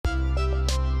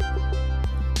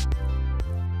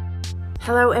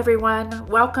Hello, everyone.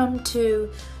 Welcome to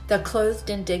the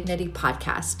Clothed in Dignity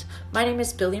podcast. My name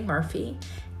is Billy Murphy,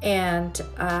 and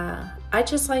I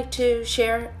just like to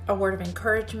share a word of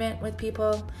encouragement with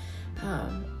people,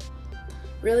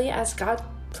 really as God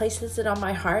places it on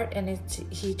my heart, and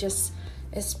He just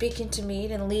is speaking to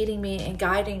me and leading me and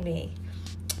guiding me.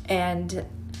 And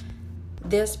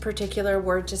this particular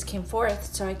word just came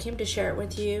forth, so I came to share it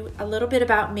with you. A little bit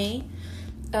about me.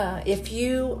 If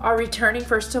you are returning,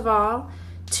 first of all,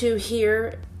 to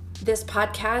hear this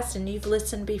podcast and you've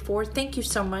listened before, thank you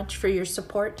so much for your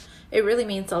support. It really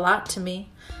means a lot to me.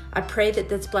 I pray that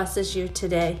this blesses you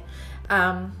today.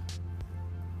 And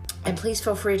please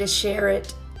feel free to share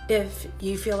it if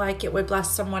you feel like it would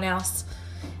bless someone else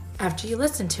after you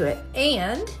listen to it.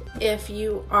 And if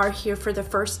you are here for the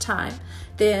first time,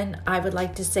 then I would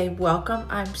like to say welcome.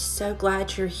 I'm so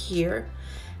glad you're here.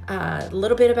 A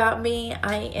little bit about me.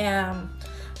 I am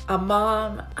a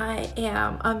mom. I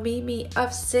am a Mimi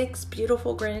of 6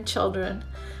 beautiful grandchildren.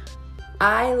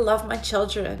 I love my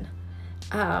children,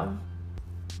 and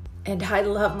I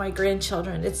love my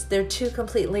grandchildren. They're two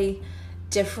completely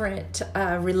different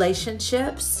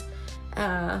relationships,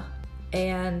 but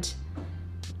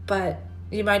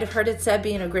you might have heard it said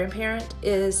being a grandparent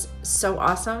is so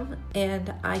awesome,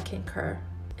 and I concur.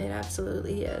 It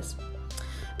absolutely is.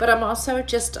 But I'm also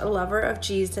just a lover of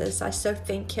Jesus. I so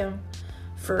thank Him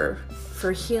for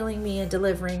healing me and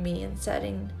delivering me and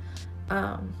setting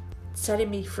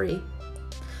me free.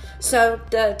 So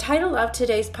the title of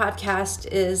today's podcast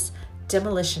is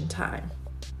Demolition Time.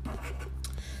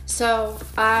 So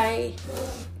I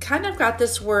kind of got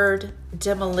this word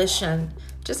demolition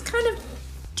just kind of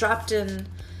dropped in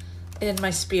my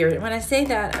spirit. When I say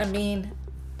that, I mean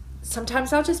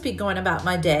sometimes I'll just be going about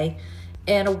my day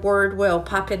and a word will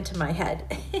pop into my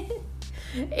head.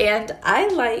 And I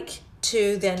like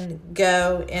to then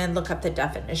go and look up the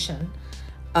definition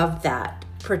of that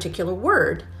particular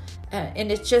word.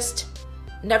 And it just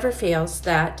never fails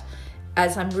that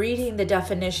as I'm reading the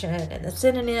definition and the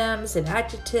synonyms and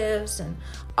adjectives and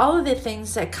all of the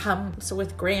things that comes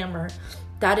with grammar,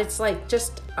 that it's like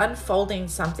just unfolding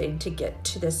something to get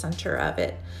to the center of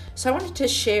it. So I wanted to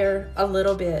share a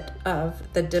little bit of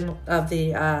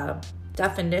the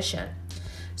definition.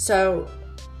 So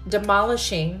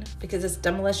demolishing, because it's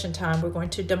demolition time, we're going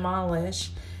to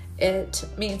demolish. It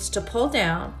means to pull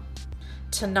down,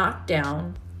 to knock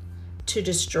down, to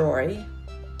destroy,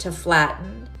 to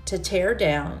flatten, to tear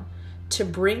down, to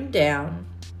bring down,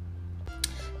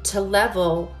 to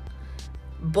level,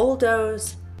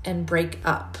 bulldoze, and break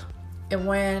up. And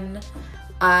when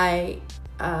I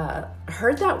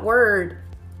heard that word,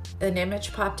 an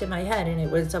image popped in my head, and it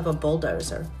was of a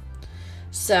bulldozer.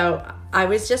 So I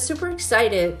was just super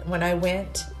excited when I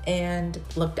went and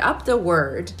looked up the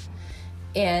word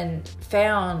and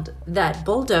found that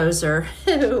bulldozer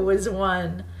was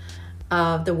one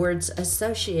of the words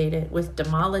associated with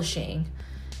demolishing.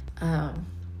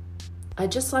 I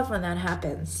just love when that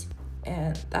happens.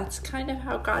 And that's kind of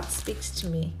how God speaks to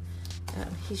me.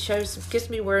 He gives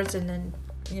me words and then,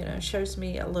 shows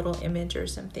me a little image or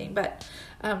something. But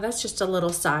that's just a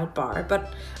little sidebar.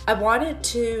 But I wanted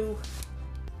to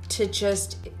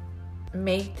just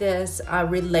make this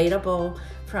relatable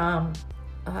from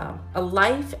a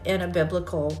life and a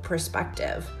biblical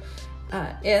perspective.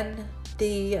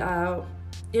 We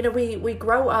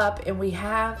grow up and we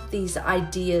have these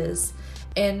ideas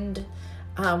and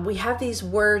we have these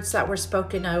words that were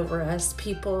spoken over us.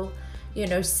 People,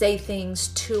 say things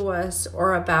to us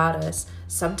or about us.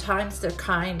 Sometimes they're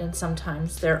kind and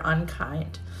sometimes they're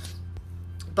unkind.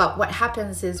 But what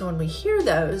happens is when we hear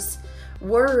those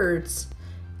words,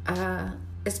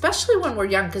 especially when we're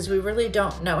young, because we really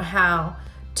don't know how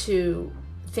to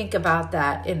think about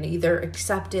that and either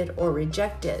accept it or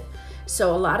reject it.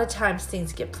 So a lot of times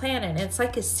things get planted. It's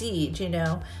like a seed,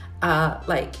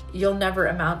 like you'll never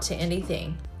amount to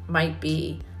anything might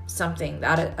be something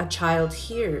that a child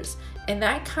hears. And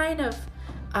that kind of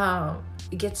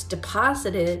gets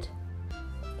deposited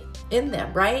in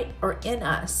them, right? Or in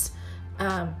us.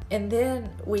 And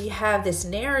then we have this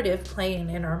narrative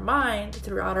playing in our mind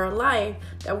throughout our life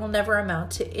that will never amount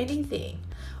to anything.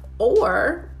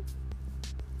 Or,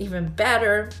 even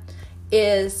better,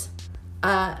 is,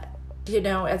 as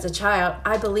a child,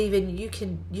 I believe in you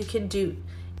can do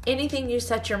anything you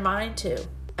set your mind to.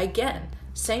 Again,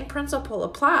 same principle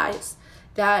applies,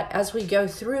 that as we go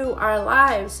through our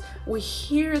lives, we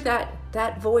hear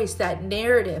that voice, that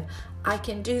narrative. I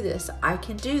can do this. I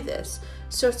can do this.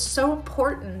 So it's so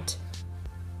important,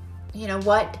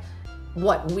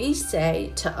 what we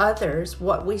say to others,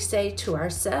 what we say to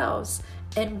ourselves,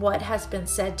 in what has been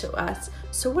said to us.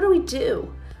 So what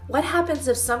do? What happens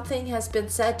if something has been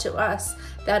said to us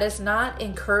that is not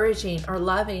encouraging or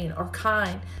loving or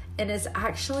kind and is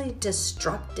actually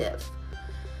destructive?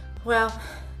 Well,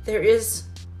 there is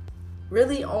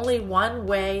really only one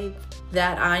way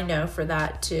that I know for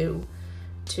that to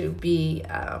be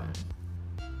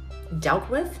dealt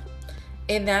with,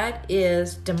 and that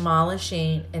is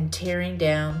demolishing and tearing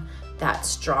down that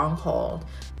stronghold.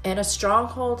 And a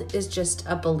stronghold is just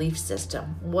a belief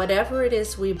system. Whatever it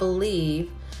is we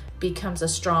believe becomes a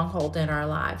stronghold in our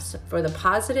lives, for the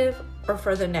positive or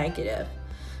for the negative.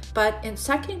 But in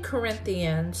 2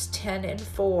 Corinthians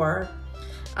 10:4,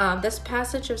 this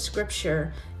passage of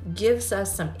scripture gives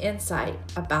us some insight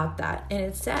about that. And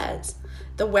it says,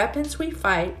 the weapons we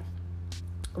fight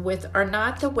with are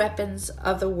not the weapons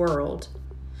of the world.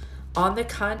 On the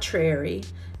contrary,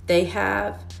 they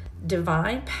have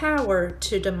divine power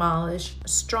to demolish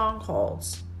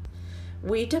strongholds.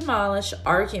 We demolish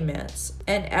arguments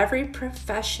and every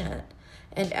profession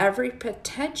and every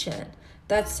pretension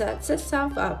that sets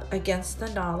itself up against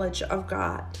the knowledge of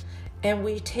God. And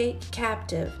we take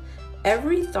captive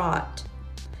every thought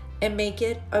and make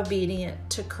it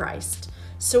obedient to Christ.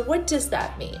 So what does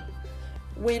that mean?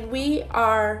 When we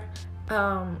are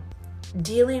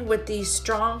dealing with these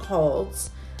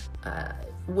strongholds,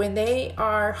 when they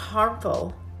are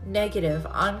harmful, negative,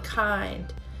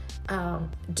 unkind,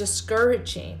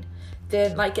 discouraging,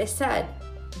 then like I said,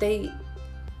 they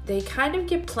kind of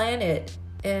get planted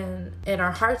in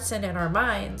our hearts and in our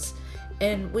minds,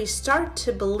 and we start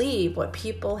to believe what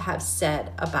people have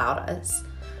said about us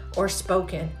or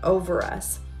spoken over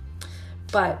us.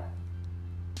 But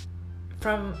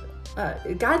from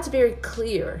God's very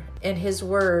clear in his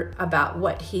word about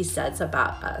what he says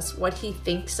about us, what he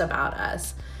thinks about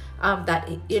us,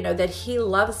 that he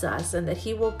loves us and that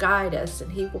he will guide us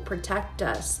and he will protect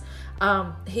us.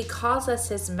 He calls us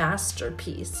his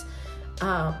masterpiece.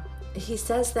 He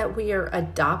says that we are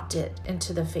adopted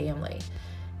into the family.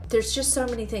 There's just so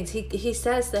many things. He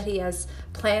says that he has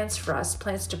plans for us,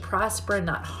 plans to prosper and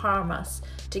not harm us,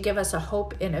 to give us a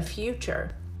hope in a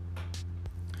future.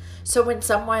 So when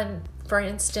someone, for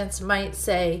instance, might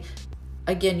say,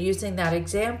 again, using that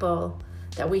example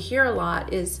that we hear a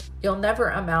lot, is you'll never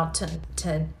amount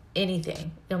to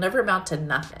anything. You'll never amount to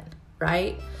nothing,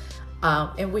 right?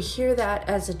 And we hear that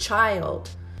as a child,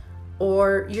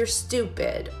 or you're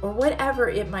stupid, or whatever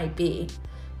it might be.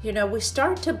 We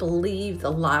start to believe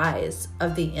the lies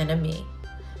of the enemy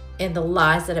and the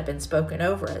lies that have been spoken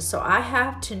over us. So I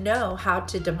have to know how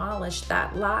to demolish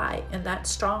that lie and that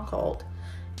stronghold.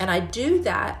 And I do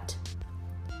that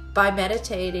by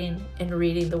meditating and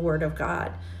reading the Word of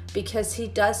God, because he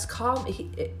does call me.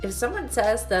 If someone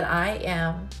says that I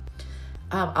am,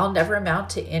 I'll never amount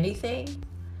to anything,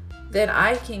 then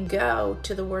I can go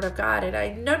to the Word of God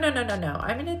and no.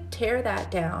 I'm going to tear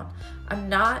that down. I'm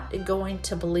not going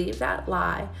to believe that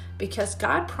lie, because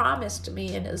God promised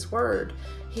me in his Word.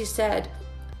 He said,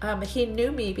 he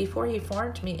knew me before he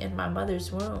formed me in my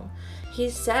mother's womb. He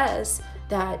says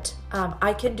that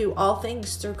I can do all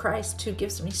things through Christ who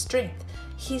gives me strength.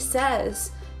 He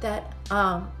says that,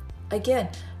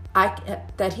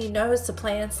 that he knows the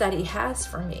plans that he has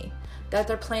for me, that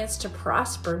they're plans to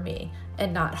prosper me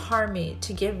and not harm me,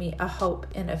 to give me a hope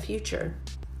in a future.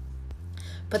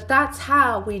 But that's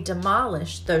how we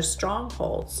demolish those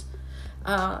strongholds.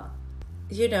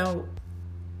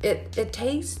 It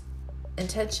takes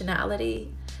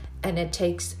intentionality and it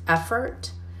takes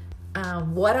effort.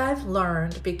 What I've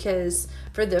learned, because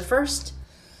for the first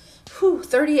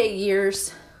 38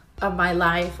 years of my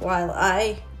life, while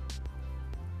I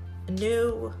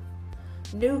knew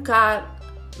God,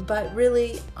 but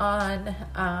really on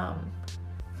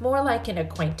more like an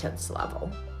acquaintance level,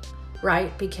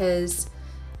 right? Because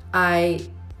I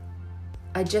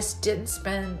just didn't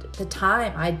spend the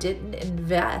time. I didn't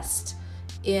invest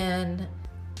in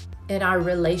our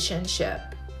relationship.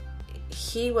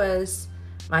 He was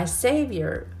my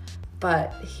Savior,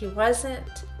 but he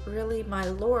wasn't really my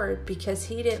Lord, because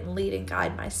he didn't lead and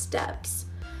guide my steps.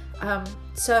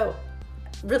 So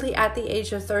really at the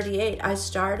age of 38, I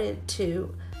started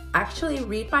to actually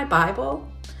read my Bible,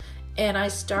 and I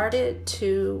started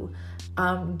to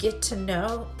get to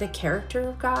know the character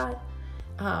of God,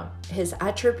 his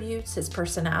attributes, his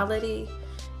personality,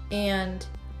 and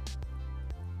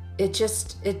it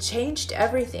changed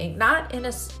everything, not in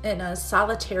a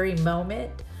solitary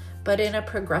moment, but in a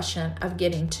progression of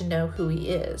getting to know who he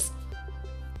is.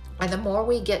 And the more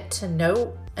we get to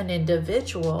know an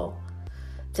individual,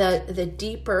 the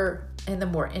deeper and the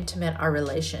more intimate our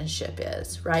relationship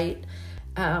is, right?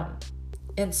 And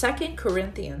In 2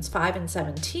 Corinthians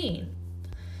 5:17,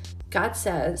 God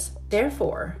says,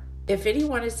 "Therefore, if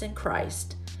anyone is in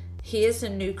Christ, he is a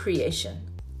new creation.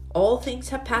 All things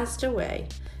have passed away.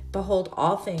 Behold,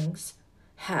 all things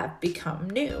have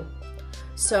become new."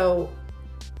 So,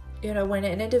 when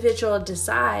an individual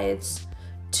decides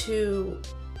to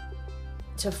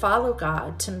follow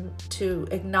God, to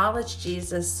acknowledge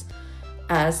Jesus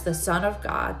as the Son of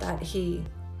God, that he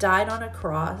died on a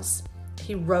cross,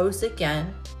 he rose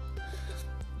again,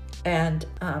 and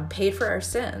paid for our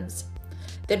sins,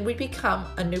 then we become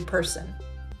a new person,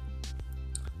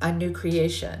 a new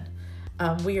creation.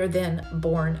 We are then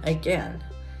born again.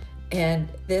 And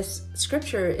this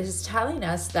scripture is telling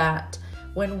us that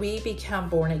when we become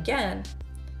born again,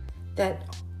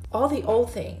 that all the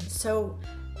old things, so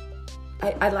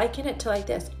I liken it to like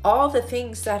this: all the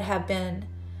things that have been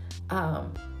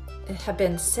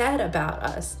said about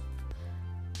us,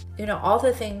 all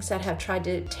the things that have tried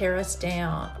to tear us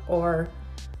down or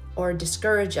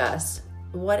discourage us,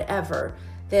 whatever,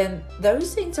 then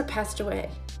those things are passed away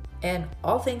and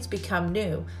all things become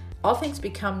new. All things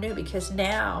become new because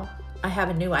now I have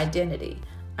a new identity.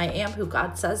 I am who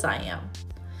God says I am.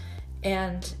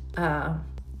 And, I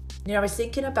was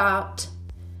thinking about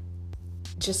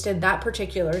just in that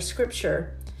particular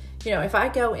scripture, if I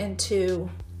go into,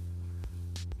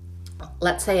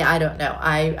 let's say, I don't know,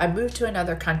 I moved to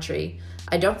another country.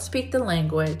 I don't speak the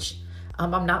language.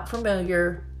 I'm not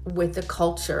familiar with the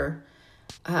culture.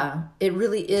 It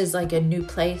really is like a new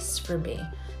place for me.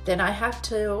 Then I have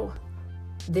to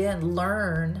then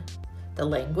learn the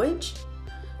language.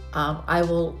 I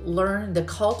will learn the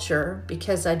culture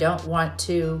because I don't want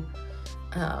to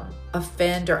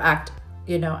offend or act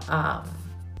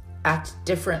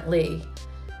differently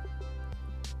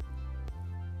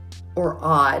or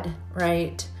odd,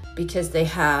 right? Because they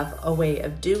have a way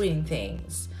of doing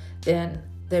things. Then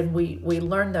we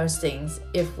learn those things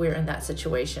if we're in that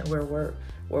situation where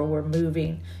we're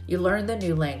moving. You learn the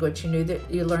new language.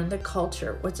 You learn the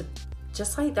culture. What's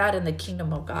just like that in the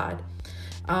kingdom of God.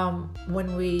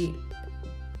 When we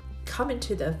come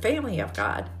into the family of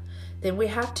God, then we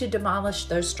have to demolish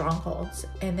those strongholds,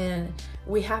 and then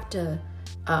we have to,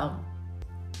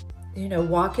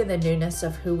 walk in the newness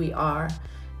of who we are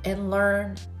and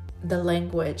learn the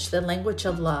language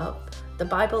of love. The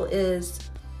Bible is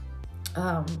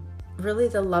really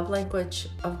the love language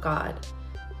of God.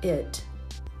 It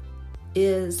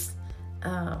is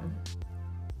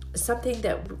something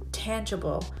that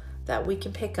tangible that we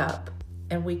can pick up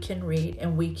and we can read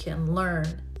and we can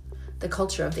learn the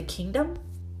culture of the kingdom,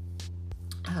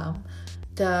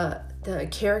 the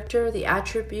character, the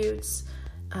attributes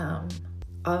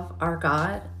of our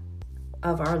God,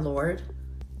 of our Lord,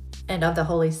 and of the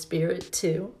Holy Spirit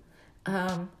too.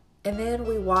 And then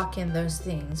we walk in those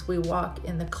things. We walk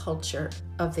in the culture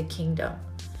of the kingdom.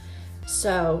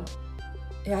 So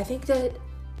I think that,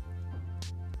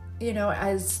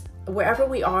 as wherever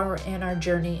we are in our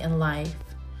journey in life,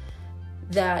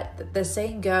 that the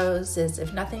saying goes is,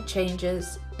 if nothing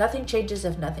changes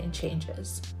if nothing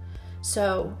changes.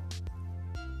 So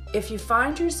if you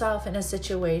find yourself in a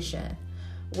situation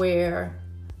where,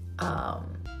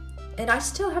 and I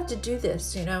still have to do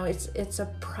this, it's a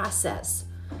process,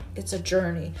 it's a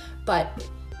journey. But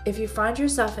if you find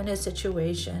yourself in a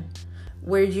situation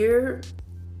where you're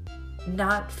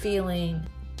not feeling,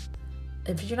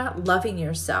 if you're not loving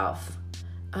yourself,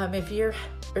 if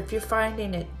you're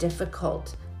finding it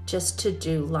difficult just to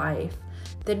do life,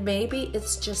 then maybe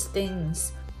it's just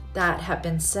things that have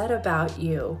been said about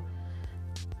you,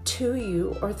 to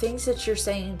you, or things that you're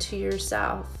saying to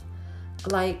yourself,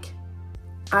 like,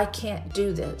 I can't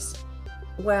do this.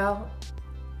 Well,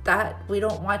 that we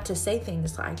don't want to say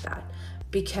things like that,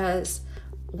 because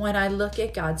when I look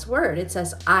at God's word, it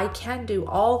says, I can do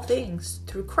all things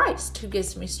through Christ who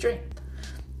gives me strength.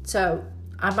 So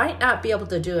I might not be able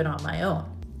to do it on my own,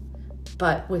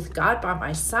 but with God by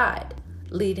my side,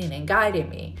 leading and guiding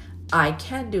me, I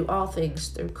can do all things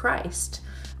through Christ.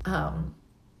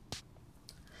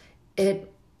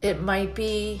 It might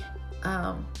be,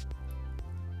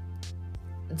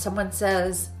 someone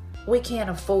says, we can't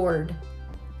afford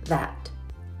that,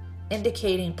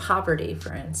 indicating poverty,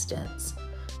 for instance,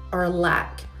 or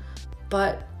lack.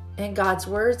 But in God's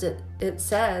words, it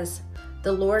says,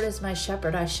 the Lord is my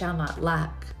shepherd, I shall not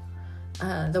lack.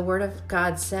 The word of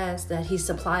God says that he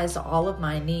supplies all of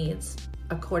my needs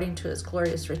according to his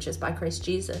glorious riches by Christ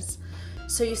Jesus.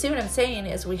 So you see what I'm saying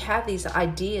is, we have these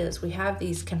ideas, we have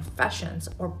these confessions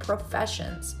or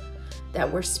professions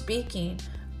that we're speaking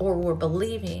or we're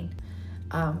believing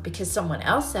because someone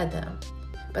else said them,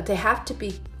 but they have to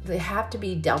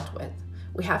be dealt with.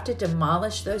 We have to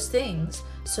demolish those things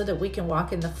so that we can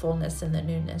walk in the fullness and the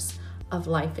newness of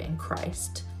life in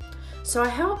Christ. So I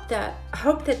hope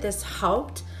that this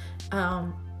helped.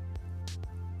 I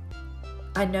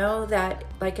know that,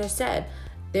 like I said,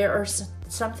 there are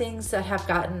some things that have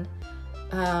gotten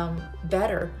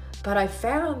better, but I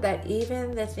found that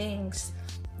even the things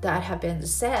that have been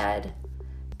said,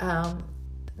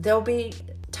 there'll be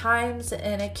times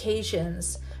and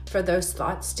occasions for those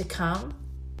thoughts to come.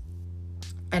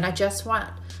 And I just want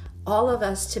all of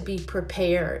us to be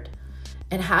prepared.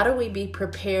 And how do we be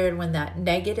prepared when that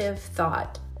negative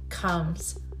thought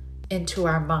comes into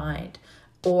our mind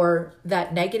or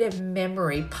that negative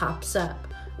memory pops up?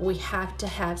 We have to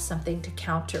have something to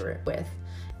counter it with.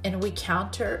 And we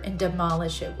counter and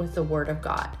demolish it with the Word of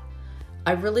God.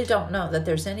 I really don't know that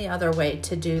there's any other way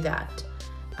to do that.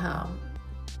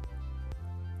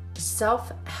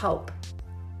 Self-help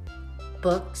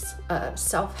books,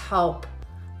 self-help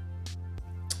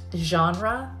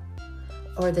genre,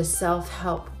 or the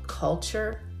self-help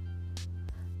culture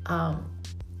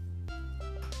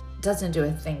doesn't do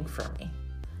a thing for me,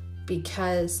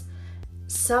 because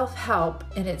self-help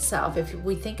in itself, if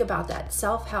we think about that,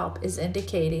 self-help is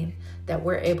indicating that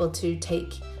we're able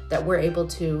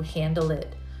to handle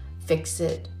it, fix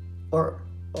it, or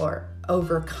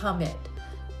overcome it.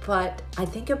 But I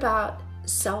think about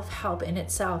self-help in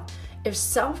itself. If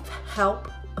self-help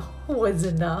was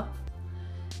enough,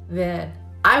 then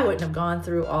I wouldn't have gone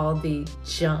through all the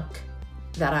junk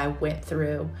that I went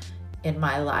through in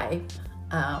my life.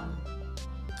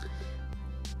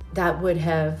 That would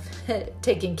have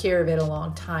taken care of it a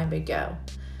long time ago.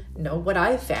 No, what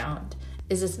I found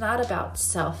is it's not about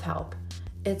self-help.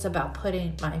 It's about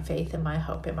putting my faith and my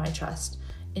hope and my trust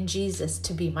in Jesus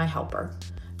to be my helper,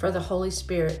 for the Holy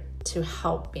Spirit to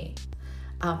help me.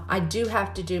 I do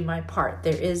have to do my part.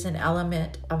 There is an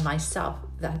element of myself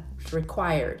that's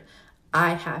required. I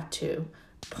have to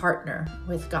partner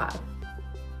with God.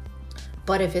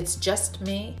 But if it's just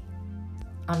me,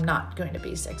 I'm not going to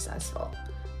be successful.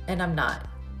 And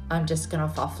I'm just going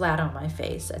to fall flat on my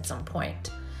face at some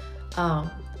point.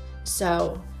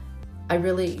 So I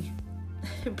really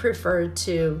prefer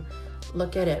to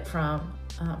look at it from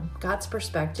God's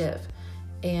perspective.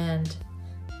 And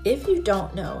if you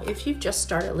don't know, if you've just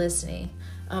started listening,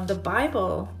 the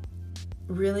Bible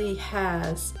really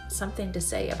has something to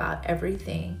say about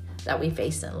everything that we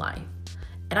face in life.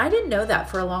 And I didn't know that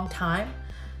for a long time.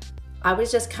 I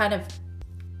was just kind of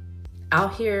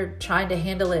out here trying to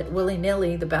handle it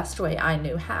willy-nilly the best way I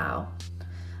knew how.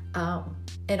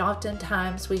 And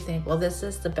oftentimes we think, well, this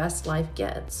is the best life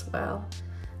gets. Well,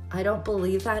 I don't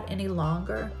believe that any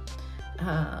longer.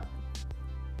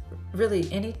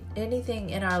 Really, anything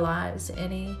in our lives,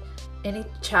 any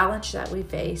challenge that we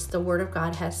face, the Word of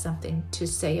God has something to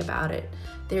say about it.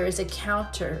 There is a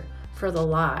counter for the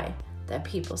lie that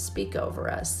people speak over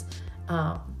us,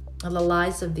 the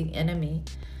lies of the enemy.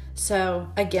 So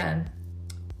again,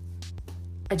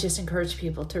 I just encourage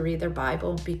people to read their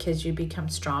Bible, because you become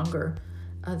stronger.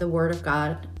 The Word of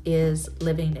God is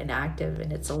living and active,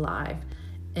 and it's alive,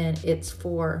 and it's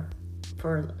for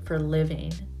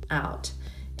living out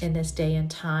in this day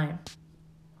and time.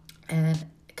 And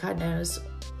God knows,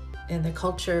 in the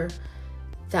culture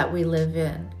that we live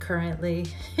in currently,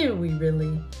 we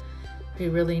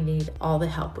really need all the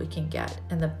help we can get,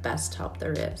 and the best help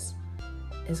there is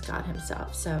God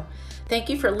Himself. So thank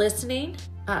you for listening.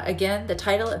 Again, the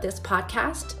title of this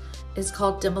podcast is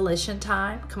called Demolition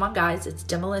Time. Come on, guys, it's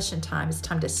demolition time. It's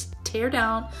time to tear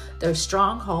down those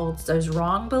strongholds, those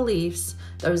wrong beliefs,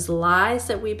 those lies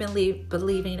that we've been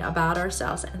believing about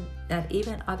ourselves, and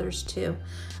even others too,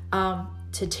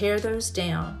 to tear those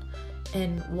down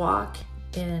and walk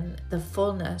in the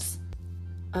fullness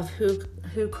of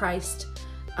who Christ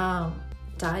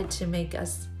died to make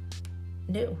us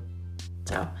new.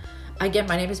 So again,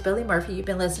 my name is Billy Murphy. You've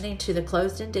been listening to the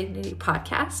Clothed in Dignity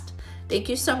podcast. Thank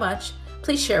you so much.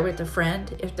 Please share with a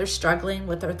friend if they're struggling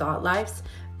with their thought lives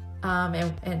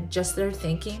and just their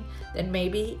thinking. Then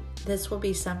maybe this will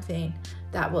be something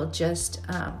that will just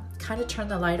kind of turn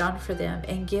the light on for them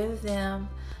and give them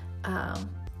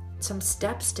some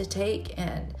steps to take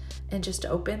and just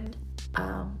open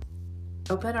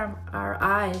our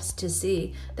eyes to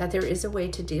see that there is a way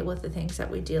to deal with the things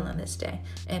that we deal in this day.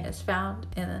 And it's found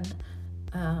in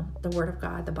the Word of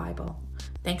God, the Bible.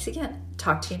 Thanks again.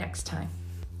 Talk to you next time.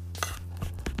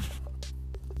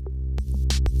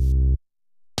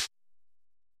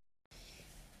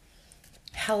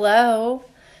 Hello.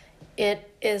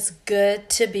 It is good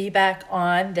to be back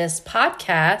on this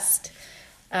podcast.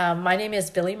 My name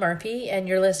is Billy Murphy, and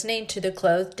you're listening to the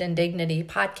Clothed in Dignity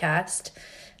podcast.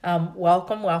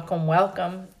 Welcome, welcome,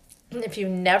 welcome. If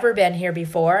you've never been here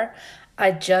before,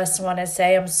 I just want to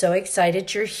say I'm so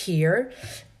excited you're here.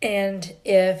 And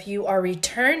if you are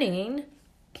returning,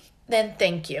 then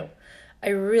thank you. I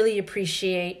really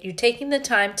appreciate you taking the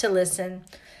time to listen.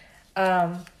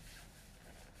 I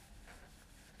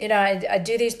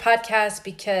do these podcasts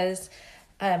because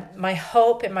my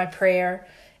hope and my prayer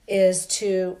is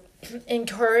to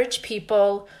encourage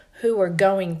people who are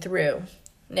going through.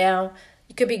 Now,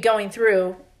 you could be going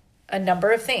through a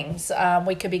number of things.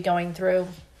 We could be going through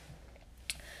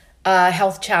a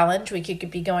health challenge. We could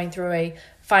be going through a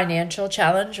financial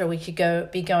challenge, or we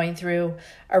could be going through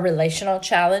a relational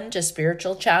challenge, a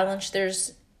spiritual challenge.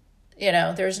 There's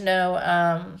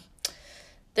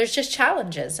just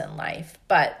challenges in life.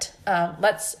 But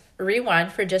let's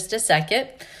rewind for just a second.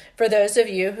 For those of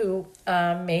you who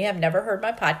may have never heard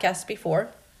my podcast before,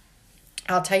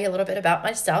 I'll tell you a little bit about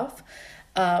myself.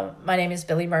 My name is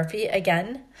Billy Murphy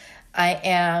again. I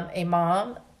am a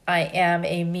mom. I am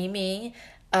a Mimi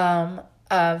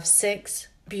of 6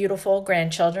 beautiful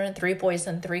grandchildren, 3 boys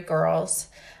and 3 girls.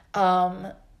 Most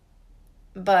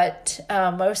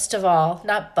of all,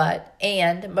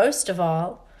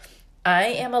 I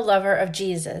am a lover of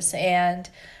Jesus. And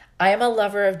I am a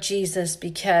lover of Jesus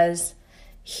because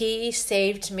he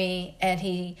saved me and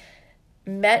he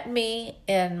met me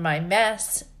in my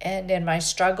mess and in my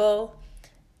struggle,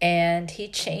 and he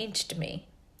changed me.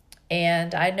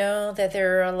 And I know that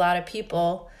there are a lot of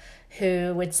people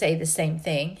who would say the same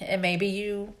thing. And maybe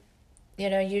you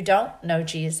don't know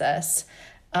Jesus.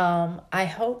 I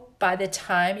hope by the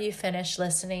time you finish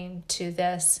listening to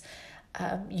this,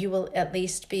 you will at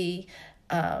least be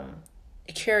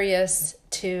curious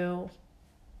to,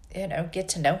 get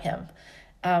to know him.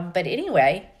 But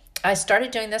anyway, I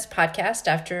started doing this podcast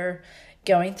after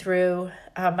going through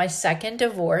my second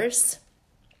divorce.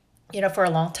 For a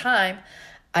long time,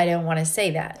 I didn't want to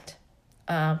say that.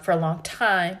 For a long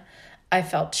time, I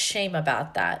felt shame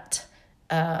about that.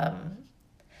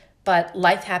 But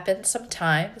life happens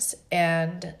sometimes,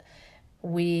 and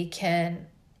we can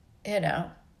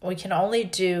only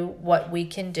do what we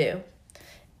can do.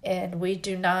 And we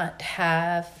do not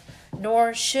have,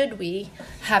 nor should we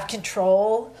have,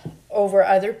 control over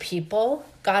other people.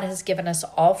 God has given us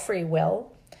all free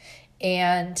will.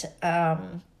 And,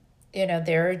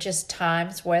 there are just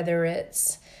times whether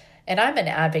it's, and I'm an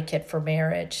advocate for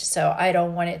marriage, so I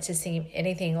don't want it to seem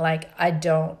anything like I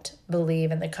don't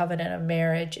believe in the covenant of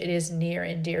marriage. It is near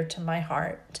and dear to my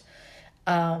heart.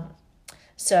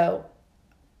 So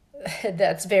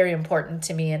that's very important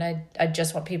to me, and I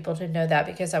just want people to know that,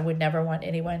 because I would never want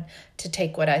anyone to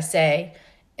take what I say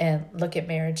and look at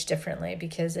marriage differently,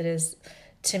 because it is,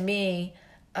 to me,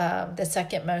 the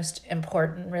second most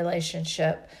important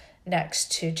relationship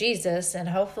next to Jesus. And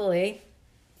hopefully,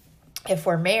 if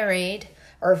we're married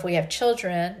or if we have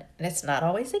children, and it's not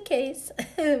always the case,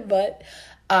 but,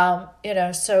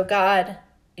 so God,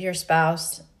 your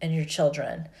spouse, and your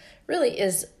children really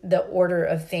is the order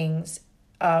of things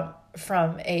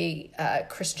from a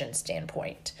Christian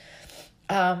standpoint.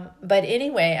 But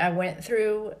anyway, I went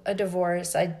through a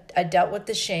divorce. I dealt with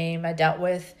the shame. I dealt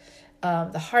with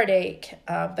the heartache.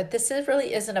 But this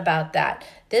really isn't about that.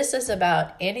 This is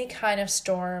about any kind of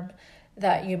storm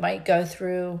that you might go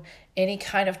through, any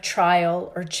kind of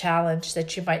trial or challenge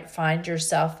that you might find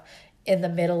yourself in the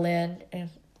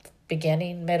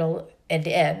beginning, middle, and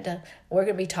end. We're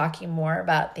going to be talking more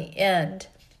about the end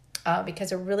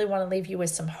because I really want to leave you with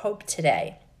some hope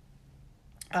today.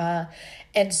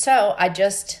 And so I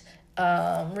just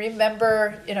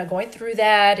remember, going through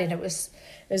that, and it was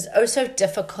oh so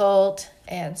difficult.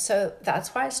 And so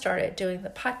that's why I started doing the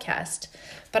podcast.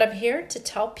 But I'm here to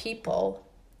tell people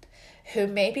who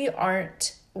maybe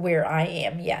aren't where I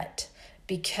am yet,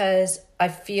 because I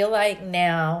feel like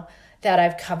now that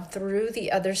I've come through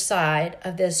the other side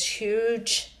of this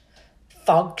huge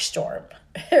fog storm,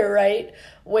 right?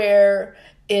 Where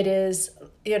it is,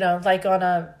 like on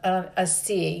a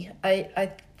sea.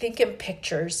 I think in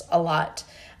pictures a lot,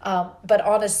 but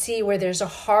on a sea where there's a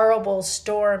horrible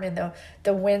storm and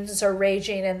the winds are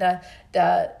raging and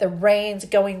the rain's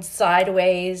going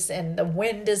sideways and the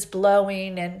wind is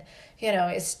blowing and,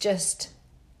 it's just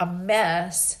a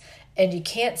mess, and you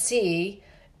can't see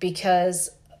because,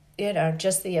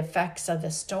 just the effects of the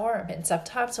storm. And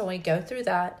sometimes when we go through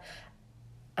that,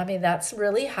 that's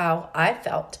really how I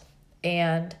felt.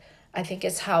 And I think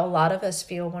it's how a lot of us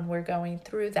feel when we're going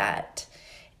through that.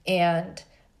 And,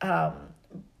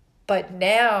 but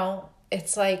now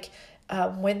it's like,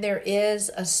 when there is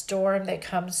a storm that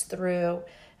comes through,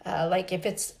 like if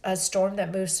it's a storm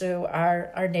that moves through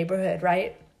our neighborhood,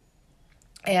 right?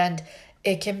 And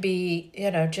it can be,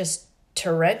 just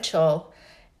torrential,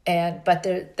 but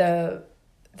the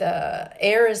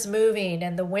air is moving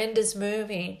and the wind is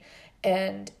moving,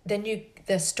 and then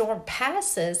the storm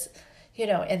passes,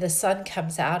 and the sun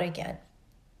comes out again,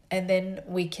 and then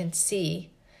we can see,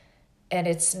 and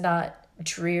it's not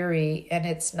dreary, and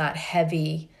it's not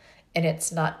heavy, and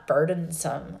it's not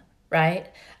burdensome, right?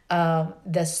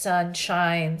 The sun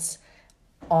shines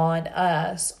on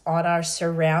us, on our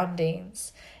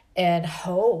surroundings, and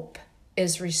hope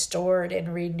is restored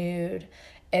and renewed.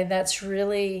 And that's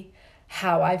really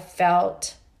how I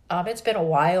felt. It's been a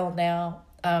while now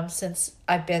since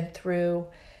I've been through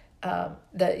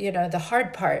the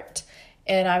hard part.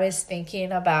 And I was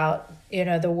thinking about,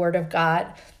 the Word of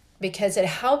God, because it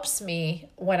helps me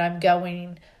when I'm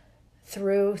going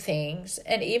through things.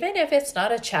 And even if it's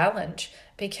not a challenge,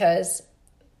 because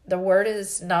the Word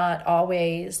is not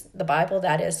always, the Bible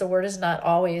that is, the Word is not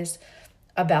always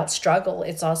about struggle.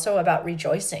 It's also about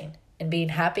rejoicing and being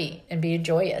happy and being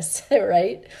joyous,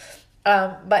 right?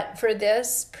 But for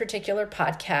this particular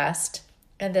podcast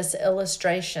and this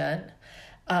illustration,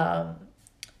 and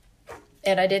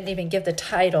I didn't even give the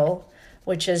title,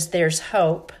 which is There's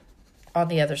Hope on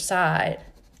the Other Side.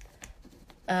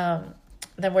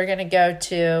 Then we're going to go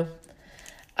to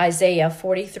Isaiah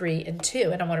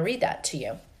 43:2, and I want to read that to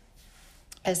you.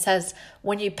 It says,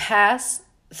 when you pass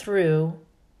through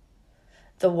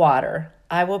the water,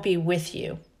 I will be with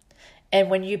you. And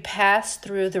when you pass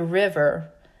through the river,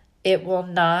 it will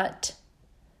not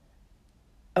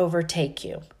overtake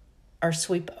you or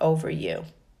sweep over you.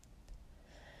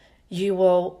 You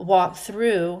will walk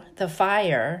through the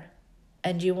fire,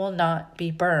 and you will not be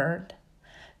burned.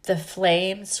 The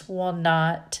flames will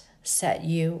not set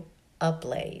you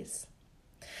ablaze.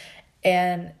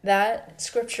 And that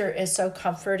scripture is so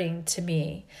comforting to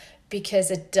me,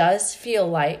 because it does feel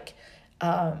like,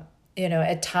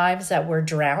 at times that we're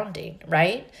drowning,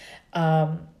 right?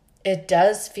 It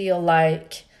does feel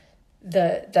like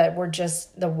that we're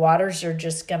just, the waters are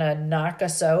just going to knock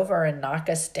us over and knock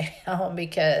us down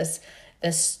because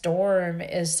the storm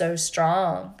is so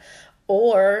strong.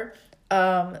 Or,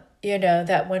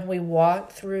 that when we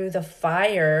walk through the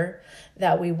fire,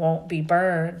 that we won't be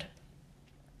burned.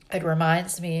 It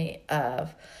reminds me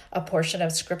of a portion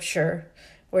of scripture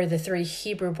where the 3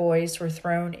 Hebrew boys were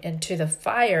thrown into the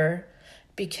fire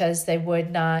because they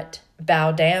would not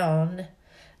bow down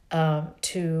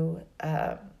to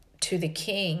the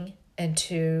king and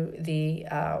to the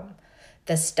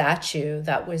statue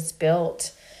that was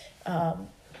built,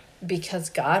 because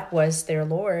God was their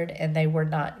Lord, and they were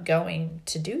not going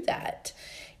to do that,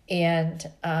 and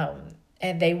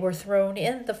they were thrown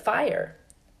in the fire.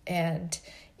 And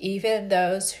even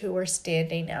those who were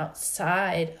standing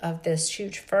outside of this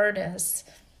huge furnace,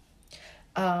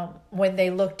 when they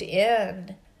looked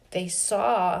in, they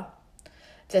saw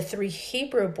the 3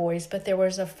 Hebrew boys, but there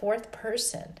was a 4th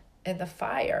person in the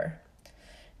fire.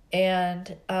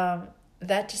 And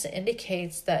that just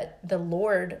indicates that the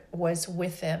Lord was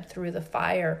with them through the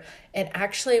fire. And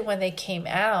actually, when they came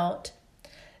out,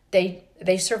 they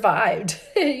survived,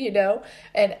 and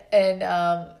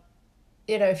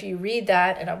if you read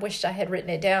that, and I wished I had written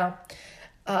it down,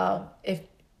 if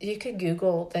you could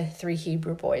Google the 3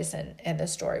 Hebrew boys, and the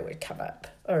story would come up,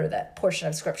 or that portion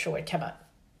of scripture would come up.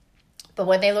 But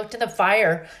when they looked in the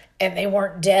fire and they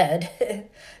weren't dead,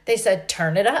 they said,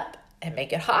 turn it up and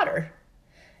make it hotter.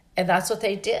 And that's what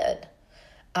they did.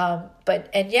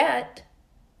 And yet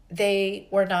they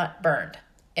were not burned,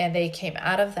 and they came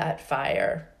out of that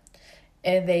fire,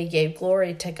 and they gave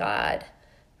glory to God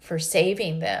for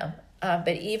saving them.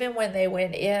 But even when they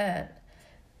went in,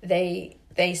 they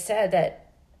said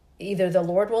that either the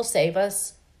Lord will save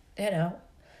us,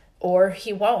 or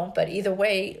he won't. But either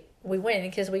way, we win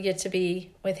because we get to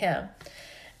be with him.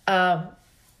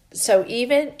 So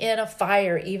even in a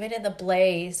fire, even in the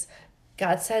blaze,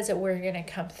 God says that we're going to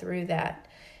come through that.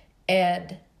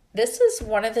 And this is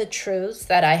one of the truths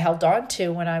that I held on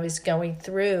to when I was going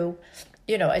through,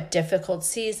 a difficult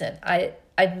season. I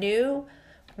knew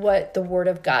what the Word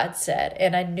of God said,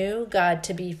 and I knew God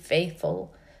to be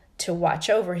faithful to watch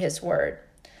over his word.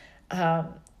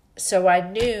 So I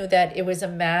knew that it was a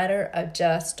matter of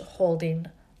just holding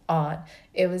on.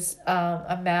 It was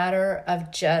a matter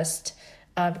of just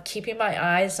keeping my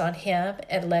eyes on him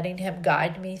and letting him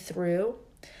guide me through.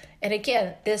 And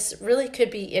again, this really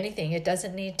could be anything. It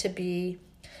doesn't need to be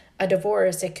a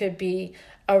divorce. It could be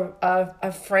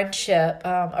a friendship,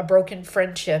 a broken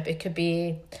friendship. It could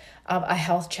be a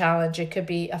health challenge. It could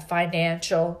be a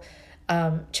financial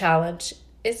challenge.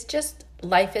 It's just,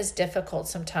 life is difficult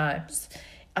sometimes.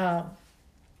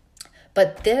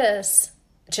 But this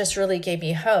just really gave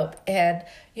me hope. And,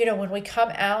 when we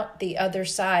come out the other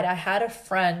side, I had a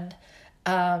friend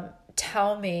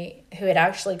tell me, who had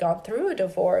actually gone through a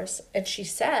divorce, and she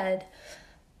said,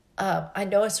 I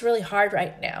know it's really hard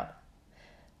right now,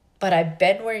 but I've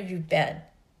been where you've been.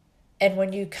 And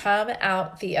when you come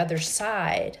out the other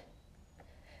side,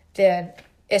 then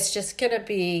it's just going to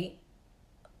be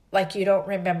like you don't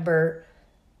remember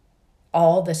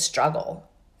all the struggle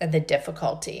and the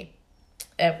difficulty.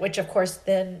 And which, of course,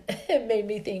 then it made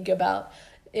me think about,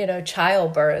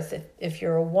 childbirth. If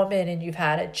you're a woman and you've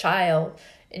had a child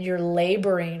and you're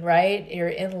laboring, right? You're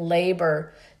in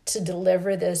labor to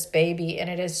deliver this baby, and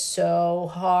it is so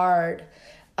hard.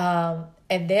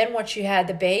 And then once you had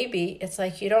the baby, it's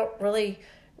like you don't really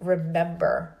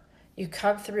remember. You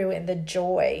come through in the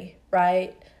joy,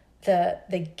 right?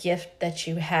 The gift that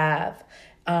you have.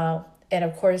 And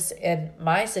of course, in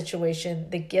my situation,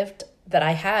 the gift that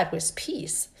I had was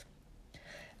peace.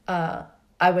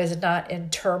 I was not in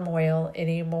turmoil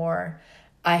anymore.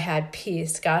 I had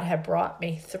peace. God had brought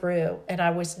me through, and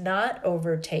I was not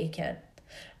overtaken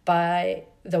by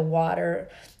the water,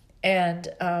 and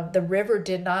the river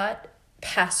did not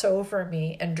pass over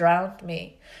me and drown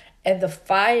me, and the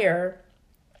fire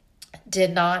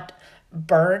did not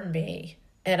burn me,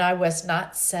 and I was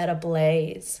not set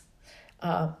ablaze.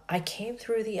 I came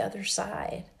through the other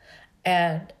side,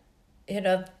 and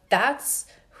that's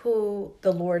who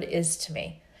the Lord is to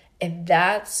me, and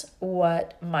that's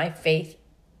what my faith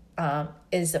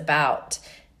is about.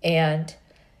 And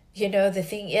the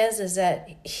thing is that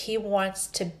He wants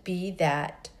to be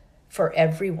that for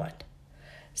everyone.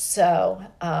 So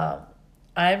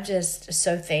I'm just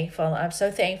so thankful. I'm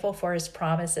so thankful for His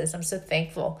promises. I'm so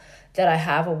thankful that I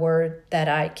have a word that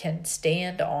I can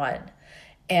stand on.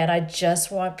 And I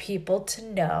just want people to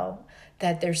know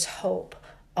that there's hope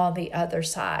on the other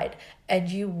side. And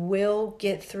you will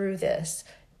get through this.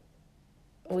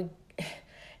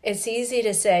 It's easy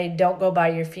to say, don't go by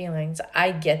your feelings.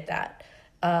 I get that.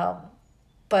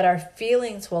 But our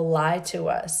feelings will lie to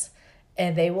us.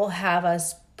 And they will have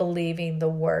us believing the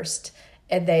worst.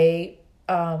 And they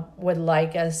would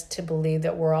like us to believe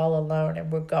that we're all alone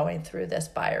and we're going through this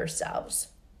by ourselves.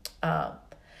 And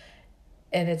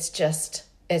it's just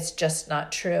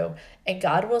not true. And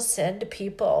God will send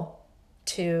people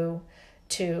to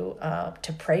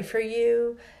pray for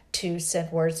you, to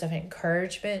send words of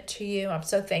encouragement to you. I'm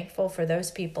so thankful for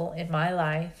those people in my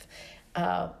life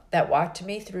that walked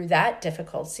me through that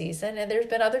difficult season. And there's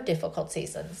been other difficult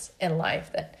seasons in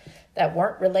life that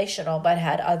weren't relational, but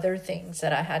had other things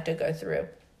that I had to go through.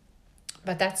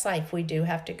 But that's life. We do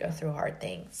have to go through hard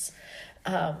things.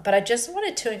 But I just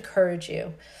wanted to encourage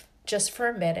you just for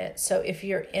a minute. So if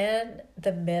you're in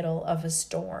the middle of a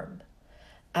storm,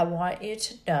 I want you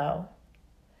to know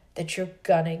that you're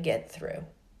going to get through.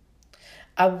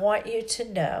 I want you to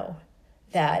know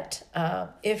that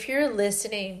if you're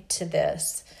listening to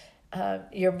this,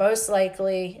 you're most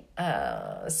likely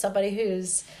somebody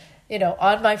who's,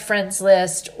 on my friends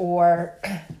list, or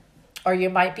you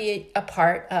might be a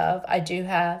part of. I do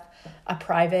have a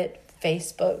private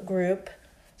Facebook group.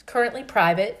 It's currently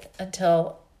private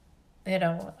until,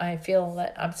 I feel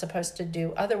that I'm supposed to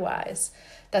do otherwise.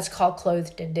 That's called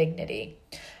Clothed in Dignity.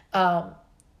 But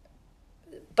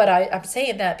I'm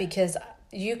saying that because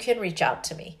you can reach out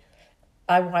to me.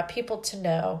 I want people to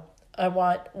know, I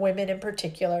want women in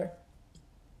particular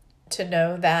to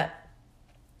know that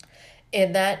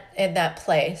in that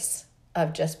place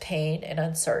of just pain and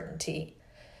uncertainty,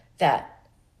 that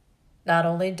not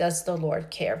only does the Lord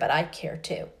care, but I care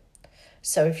too.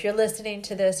 So if you're listening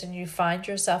to this and you find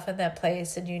yourself in that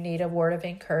place and you need a word of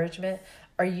encouragement,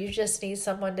 or you just need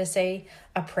someone to say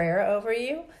a prayer over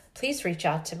you, please reach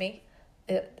out to me.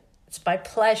 It's my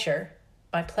pleasure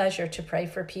to pray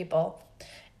for people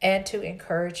and to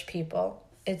encourage people.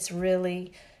 It's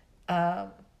really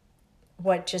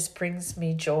what just brings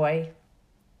me joy,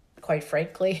 quite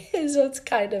frankly. So it's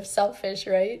kind of selfish,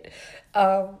 right?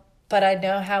 But I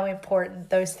know how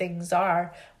important those things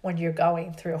are when you're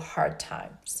going through hard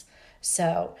times.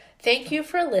 So thank you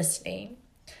for listening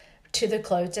to the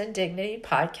Clothed in Dignity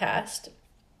podcast.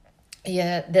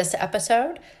 Yeah, this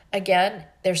episode, again,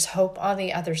 there's hope on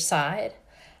the other side.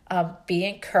 Be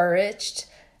encouraged.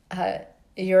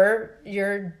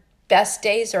 Your best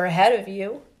days are ahead of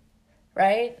you,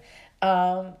 right?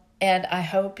 And I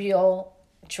hope you'll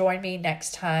join me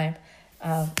next time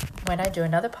when I do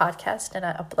another podcast and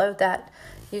I upload that.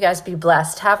 You guys be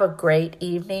blessed. Have a great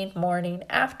evening, morning,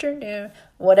 afternoon,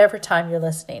 whatever time you're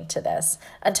listening to this.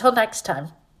 Until next time.